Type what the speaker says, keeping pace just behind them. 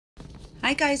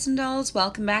Hi guys and dolls,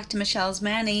 welcome back to Michelle's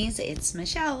Manis. It's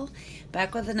Michelle,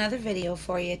 back with another video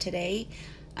for you today.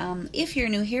 If you're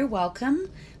new here, welcome.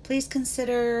 Please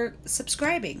consider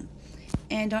subscribing.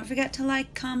 And don't forget to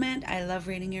like, comment. I love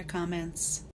reading your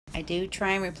comments. I do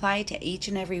try and reply to each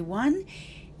and every one.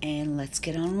 And let's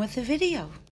get on with the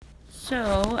video.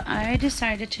 So I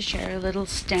decided to share a little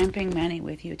stamping mani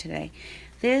with you today.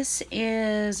 This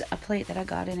is a plate that I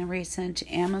got in a recent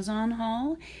Amazon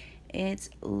haul. It's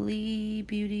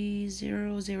LiBiuty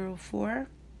 004.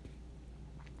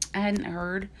 I hadn't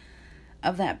heard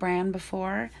of that brand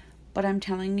before, but I'm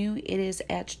telling you, it is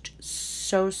etched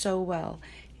so well.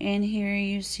 And here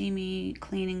you see me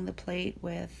cleaning the plate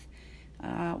with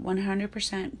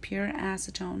 100% pure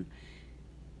acetone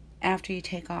after you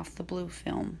take off the blue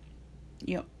film.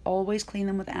 You always clean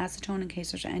them with acetone in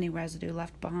case there's any residue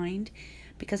left behind,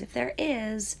 because if there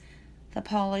is, the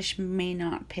polish may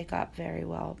not pick up very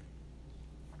well.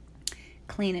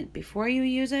 Clean it before you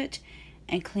use it,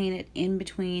 and clean it in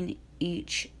between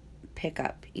each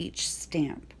pickup, each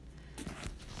stamp.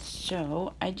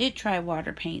 So I did try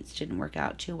water paints, didn't work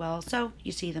out too well, so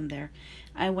you see them there.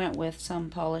 I went with some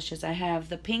polishes. I have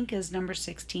the pink is number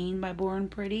 16 by Born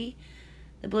Pretty,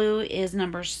 the blue is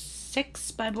number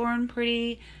 6 by Born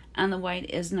Pretty, and the white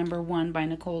is number 1 by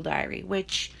Nicole Diary,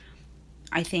 which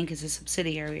I think is a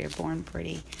subsidiary of Born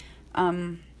Pretty.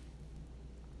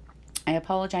 I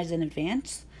apologize in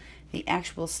advance. The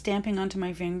actual stamping onto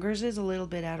my fingers is a little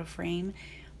bit out of frame,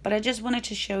 but I just wanted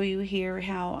to show you here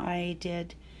how I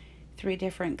did 3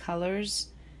 different colors,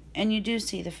 and you do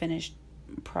see the finished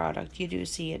product. You do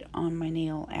see it on my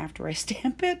nail after I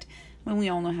stamp it. When we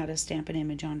all know how to stamp an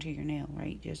image onto your nail,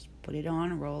 right? Just put it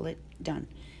on, roll it, done.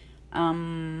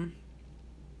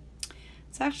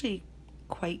 It's actually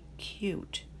quite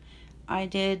cute. I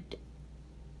did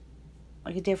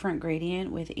like a different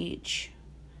gradient with each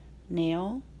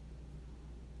nail,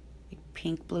 like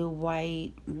pink, blue,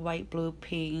 white, white, blue,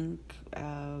 pink,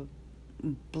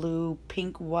 blue,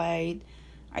 pink, white.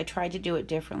 I tried to do it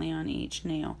differently on each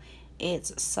nail.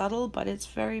 It's subtle, but it's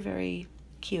very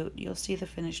cute. You'll see the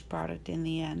finished product in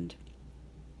the end.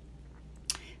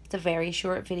 It's a very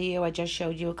short video. I just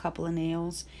showed you a couple of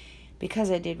nails because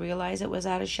I did realize it was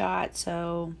out of shot,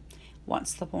 so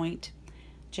what's the point?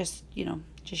 Just, you know,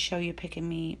 just show you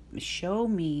oh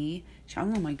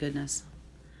my goodness,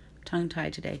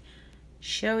 tongue-tied today.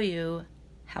 Show you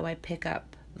how I pick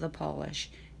up the polish.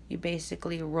 You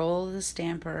basically roll the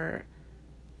stamper,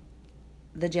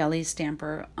 the jelly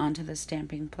stamper, onto the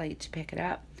stamping plate to pick it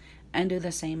up, and do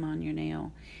the same on your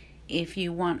nail. If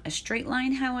you want a straight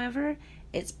line, however,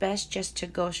 it's best just to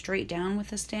go straight down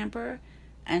with the stamper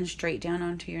and straight down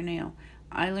onto your nail.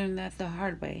 I learned that the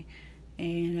hard way,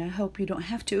 and I hope you don't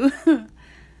have to.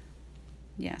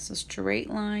 Yeah, so straight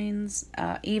lines,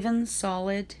 even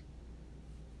solid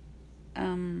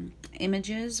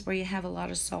images where you have a lot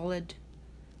of solid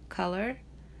color,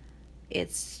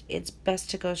 it's best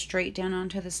to go straight down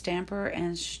onto the stamper,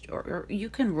 and or you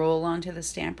can roll onto the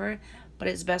stamper, but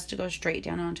it's best to go straight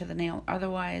down onto the nail.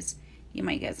 Otherwise, you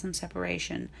might get some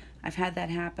separation. I've had that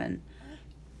happen.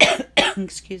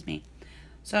 Excuse me.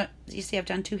 So you see I've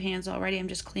done 2 hands already. I'm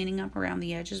just cleaning up around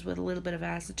the edges with a little bit of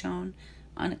acetone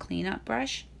on a cleanup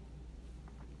brush.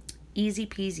 Easy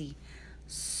peasy.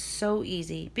 So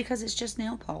easy, because it's just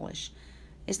nail polish.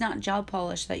 It's not gel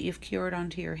polish that you've cured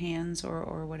onto your hands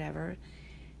or whatever.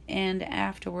 And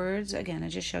afterwards, again, I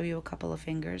just show you a couple of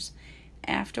fingers.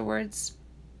 Afterwards,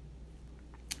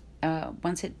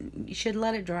 you should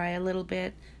let it dry a little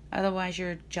bit. Otherwise,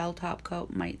 your gel top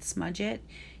coat might smudge it.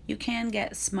 You can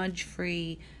get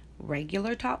smudge-free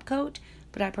regular top coat,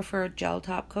 but I prefer gel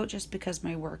top coat just because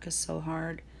my work is so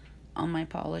hard on my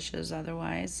polishes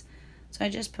otherwise. So I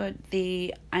just put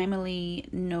the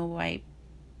Aimeili No Wipe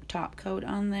top coat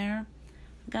on there.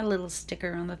 I've got a little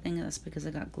sticker on the thing of this because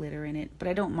I got glitter in it, but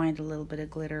I don't mind a little bit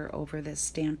of glitter over this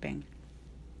stamping.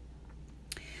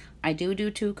 I do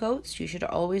 2 coats. You should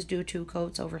always do 2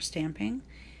 coats over stamping.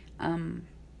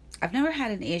 I've never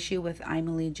had an issue with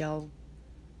Aimeili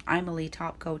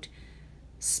top coat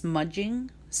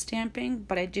smudging stamping,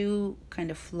 but I do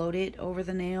kind of float it over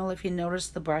the nail. If you notice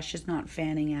the brush is not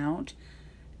fanning out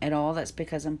at all, that's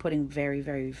because I'm putting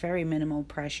very minimal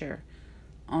pressure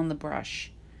on the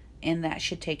brush, and that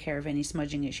should take care of any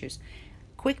smudging issues.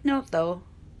 Quick note though,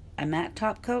 a matte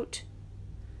top coat,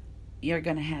 you're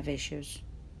gonna have issues.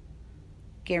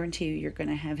 Guarantee you're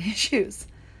gonna have issues.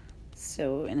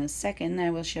 So in a second I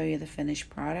will show you the finished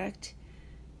product,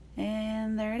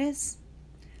 and there it is.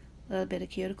 A little bit of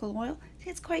cuticle oil.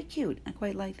 It's quite cute. I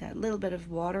quite like that. A little bit of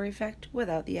water effect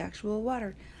without the actual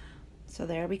water. So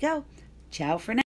there we go. Ciao for now.